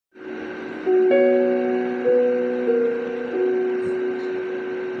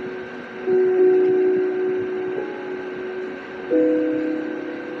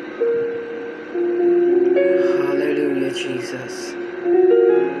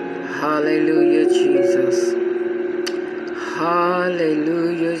Hallelujah, Jesus.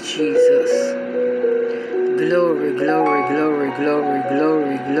 Hallelujah, Jesus. Glory, glory, glory, glory,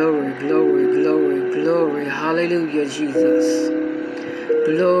 glory, glory, glory, glory, glory. Hallelujah, Jesus.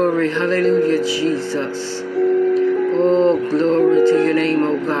 Glory, hallelujah, Jesus. Oh, glory to your name,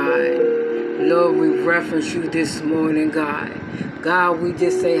 oh God. Lord, we reference you this morning, God. God, we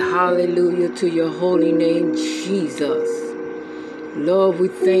just say hallelujah to your holy name, Jesus. Lord, we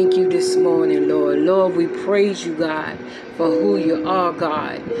thank you this morning, Lord. Lord, we praise you, God, for who you are,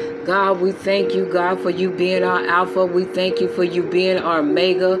 God. God, we thank you, God, for you being our Alpha. We thank you for you being our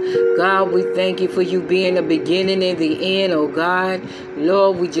Omega. God, we thank you for you being the beginning and the end, oh God.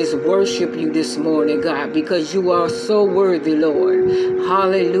 Lord, we just worship you this morning, God, because you are so worthy, Lord.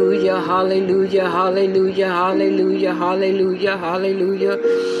 Hallelujah, hallelujah, hallelujah, hallelujah, hallelujah, hallelujah,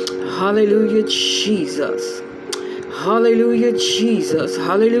 hallelujah, Jesus. Hallelujah, Jesus.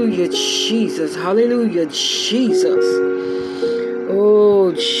 Hallelujah, Jesus. Hallelujah, Jesus.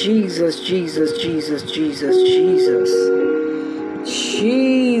 Oh, Jesus, Jesus, Jesus, Jesus, Jesus.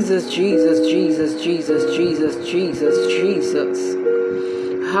 Jesus, Jesus, Jesus, Jesus, Jesus, Jesus, Jesus.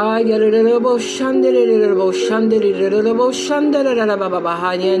 Hayalabo shandelabo shandelabo shandelabo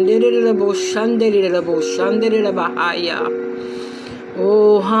hayandelabo shandelabo shandelabo haya.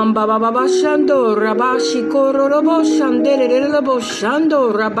 Oh, hamba baba shando rabashi kororobo shandere lebo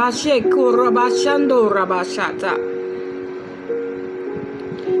shando rabashe korabashando rabashata.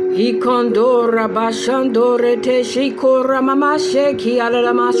 Hikondo rabashando rete shikora mamashe ki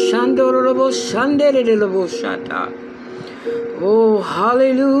alama shando robo shandere lebo shata. Oh,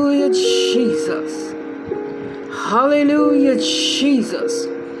 hallelujah, Jesus. Hallelujah, Jesus.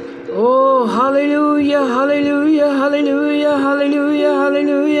 Oh, hallelujah, hallelujah, hallelujah, hallelujah,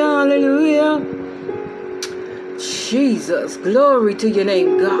 hallelujah, hallelujah. Jesus, glory to your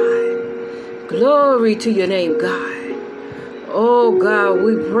name, God. Glory to your name, God. Oh, God,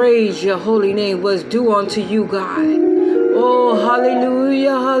 we praise your holy name was due unto you, God. Oh,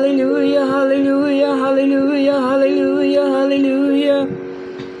 hallelujah, hallelujah, hallelujah, hallelujah, hallelujah, hallelujah.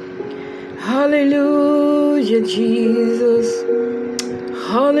 Hallelujah, Jesus.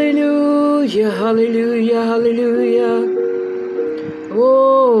 Hallelujah, hallelujah, hallelujah.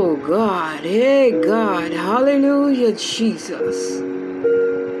 Oh, God, hey, God, hallelujah, Jesus.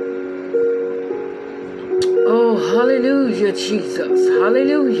 Oh, hallelujah, Jesus.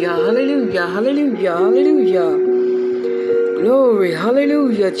 Hallelujah, hallelujah, hallelujah, hallelujah. Glory,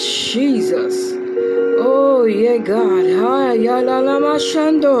 hallelujah, Jesus. Oh, yeah, God. Ha, ya la la ma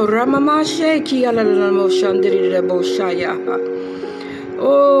shando, ramama sheki, ya la la mo shandiri de bo shaya.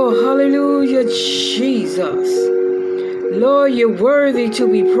 Oh, hallelujah, Jesus. Lord, you're worthy to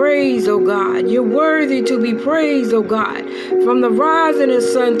be praised, oh God. You're worthy to be praised, oh God. From the rising of the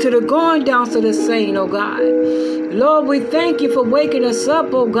sun to the going down to the same, oh God. Lord, we thank you for waking us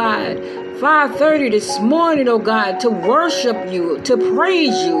up, oh God. 5:30 this morning, oh God, to worship you, to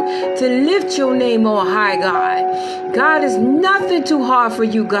praise you, to lift your name on high, God. God, is nothing too hard for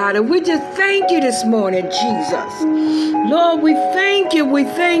you, God. And we just thank you this morning, Jesus. Lord, we thank you, we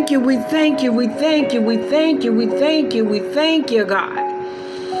thank you, we thank you, we thank you, we thank you, we thank you, we thank you,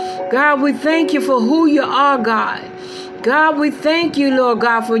 God. God, we thank you for who you are, God. God, we thank you, Lord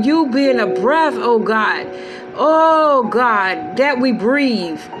God, for you being a breath, oh God. Oh God, that we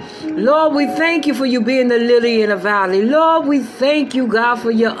breathe. Lord, we thank you for you being the lily in the valley. Lord, we thank you, God,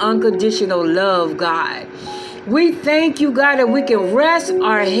 for your unconditional love, God. We thank you, God, that we can rest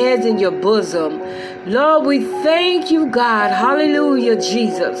our heads in your bosom. Lord, we thank you, God, hallelujah,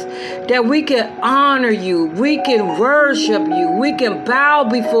 Jesus, that we can honor you, we can worship you, we can bow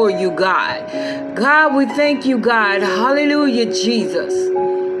before you, God. God, we thank you, God, hallelujah, Jesus.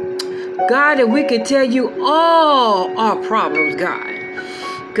 God, that we can tell you all our problems, God.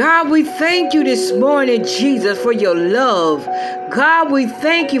 God, we thank you this morning, Jesus, for your love. God, we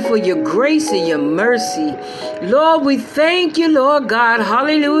thank you for your grace and your mercy. Lord, we thank you, Lord God.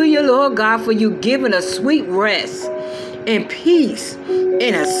 Hallelujah, Lord God, for you giving us sweet rest and peace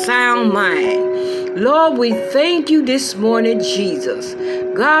and a sound mind. Lord, we thank you this morning, Jesus.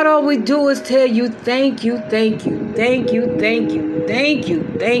 God, all we do is tell you thank you, thank you, thank you, thank you, thank you,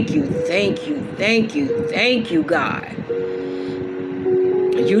 thank you, thank you, thank you, thank you, God.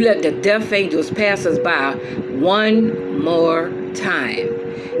 You let the death angels pass us by one more time.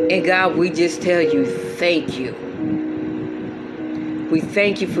 And God, we just tell you thank you. We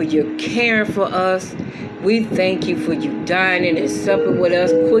thank you for your caring for us. We thank you for you dining and supping with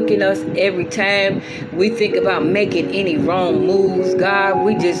us, quickening us every time we think about making any wrong moves. God,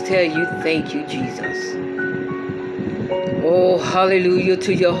 we just tell you thank you, Jesus. Oh, hallelujah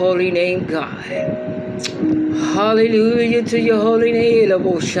to your holy name, God. Hallelujah to your holy name.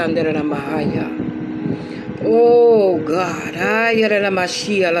 Oh, God.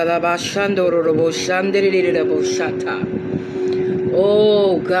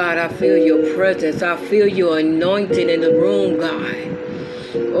 Oh, God, I feel your presence. I feel your anointing in the room, God.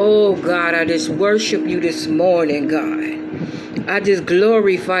 Oh, God, I just worship you this morning, God. I just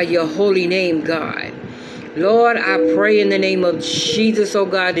glorify your holy name, God. Lord, I pray in the name of Jesus, oh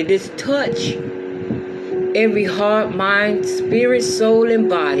God, that this touch every heart, mind, spirit, soul, and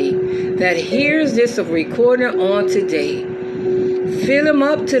body that hears this recording on today. Fill them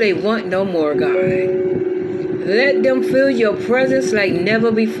up till they want no more, God. Let them feel your presence like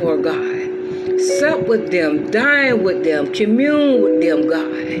never before, God. Sup with them, dine with them, commune with them,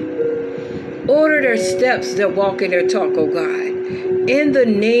 God. Order their steps, their walk, and their talk, oh God. In the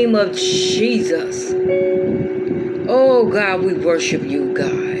name of Jesus. Oh God, we worship you,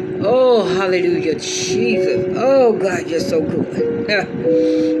 God. Oh, hallelujah, Jesus. Oh God, you're so good.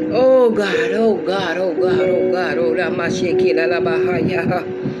 Oh God, oh God, oh God, oh God. Oh,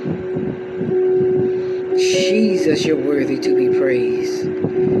 Jesus, you're worthy to be praised.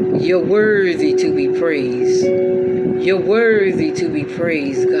 You're worthy to be praised. You're worthy to be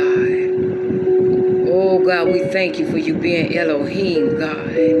praised, God. Oh God, we thank you for you being Elohim,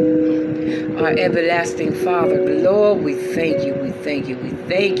 God. Our everlasting Father. Lord, we thank you, we thank you, we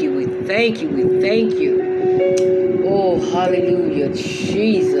thank you, we thank you, we thank you. Oh, hallelujah,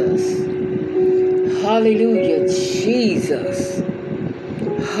 Jesus. Hallelujah, Jesus.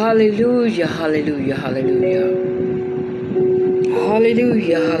 Hallelujah, hallelujah, hallelujah.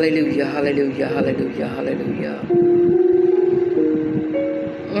 Hallelujah, hallelujah, hallelujah, hallelujah, hallelujah.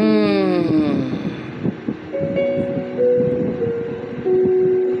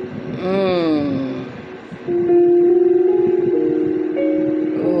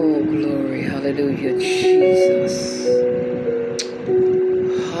 Oh, glory, hallelujah, Jesus.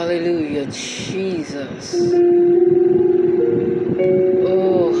 Hallelujah, Jesus.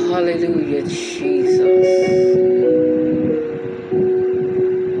 Oh, hallelujah, Jesus.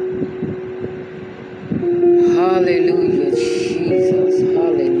 Hallelujah, Jesus.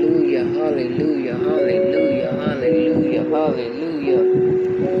 Hallelujah, hallelujah, hallelujah, hallelujah, hallelujah.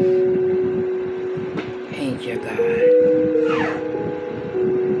 Thank you, God.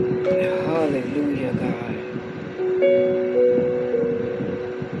 Hallelujah, God.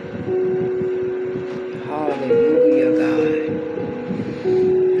 Hallelujah, God.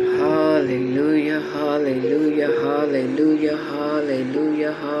 Hallelujah, hallelujah, hallelujah,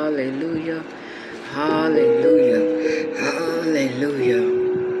 hallelujah, hallelujah, hallelujah, hallelujah.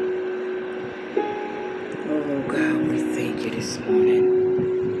 Oh God, we thank you this morning.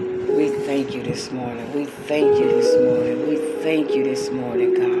 We thank you this morning. We thank you this morning. We thank you this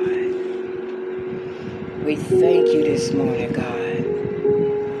morning, God. We thank you this morning, God.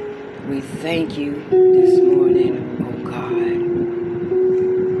 We thank you this morning, oh God.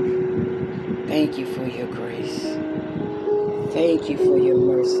 Thank you for your grace. Thank you for your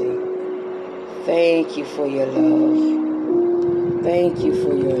mercy. Thank you for your love. Thank you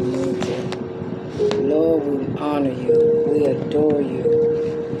for your anointing. Lord, we honor you. We adore you.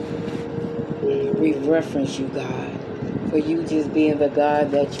 We reverence you, God, for you just being the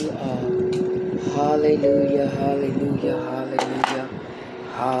God that you are. Hallelujah, hallelujah, hallelujah,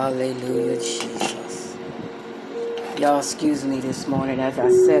 hallelujah, Jesus. Y'all excuse me this morning as I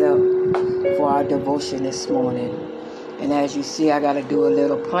set up for our devotion this morning. And as you see, I got to do a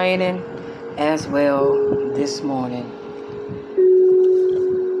little planning as well this morning.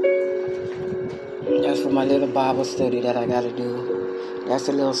 That's for my little Bible study that I got to do. That's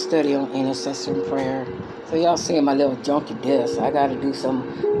a little study on intercessory prayer. So y'all seeing my little junky desk. I got to do some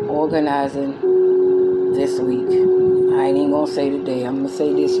organizing this week. I ain't even going to say today. I'm going to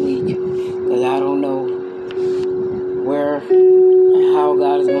say this week. Because I don't know where and how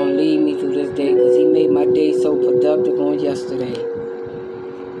God is going to lead me through this day. Because he made my day so productive on yesterday.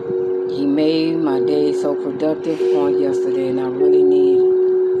 He made my day so productive on yesterday. And I really need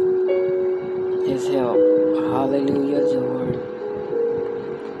his help. Hallelujah, Lord.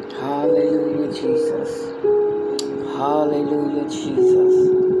 Hallelujah, Jesus. Hallelujah, Jesus.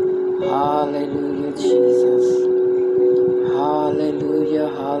 Hallelujah, Jesus. Hallelujah,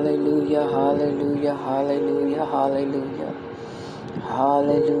 hallelujah, hallelujah, hallelujah, hallelujah.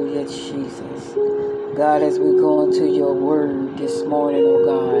 Hallelujah, Jesus. God, as we go into your word this morning, oh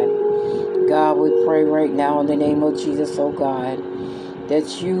God. God, we pray right now in the name of Jesus, oh God,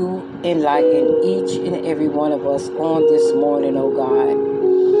 that you enlighten each and every one of us on this morning, oh God.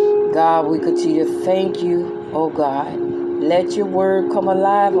 God, we continue to thank you, oh God, Let your word come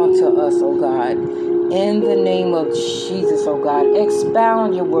alive unto us, oh God. In the name of Jesus, oh God.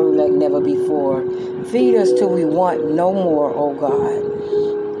 Expound your word like never before. Feed us till we want no more, oh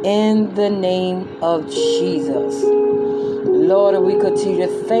God. In the name of Jesus. Lord, we continue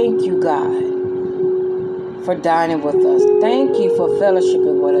to thank you, God, for dining with us. Thank you for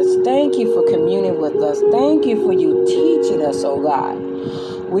fellowshipping with us. Thank you for communing with us. Thank you for you teaching us, oh God.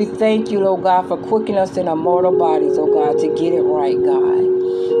 We thank you, oh God, for quickening us in our mortal bodies, oh God, to get it right, God.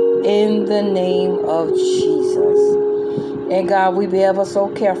 In the name of Jesus. And God, we be ever so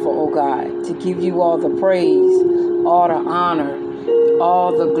careful, oh God, to give you all the praise, all the honor,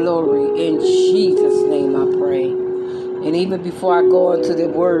 all the glory. In Jesus' name I pray. And even before I go into the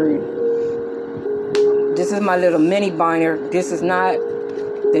word, this is my little mini binder. This is not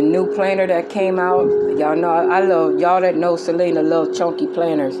the new planner that came out. Y'all know I love, y'all that know Selena love chunky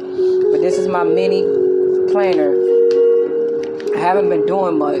planners. But this is my mini planner. I haven't been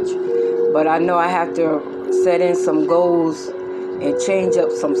doing much, but I know I have to set in some goals and change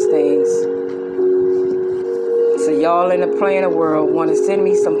up some things. So y'all in the planner world want to send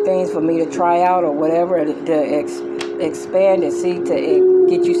me some things for me to try out or whatever to expand and see to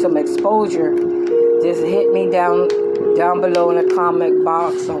get you some exposure. Just hit me down below in the comment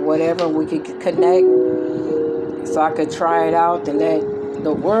box or whatever. We could connect so I could try it out to let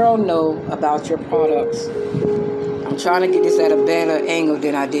the world know about your products. I'm trying to get this at a better angle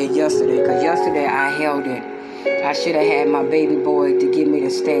than I did yesterday, because yesterday I held it. I should have had my baby boy to give me the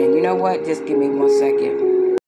stand. You know what? Just give me 1 second.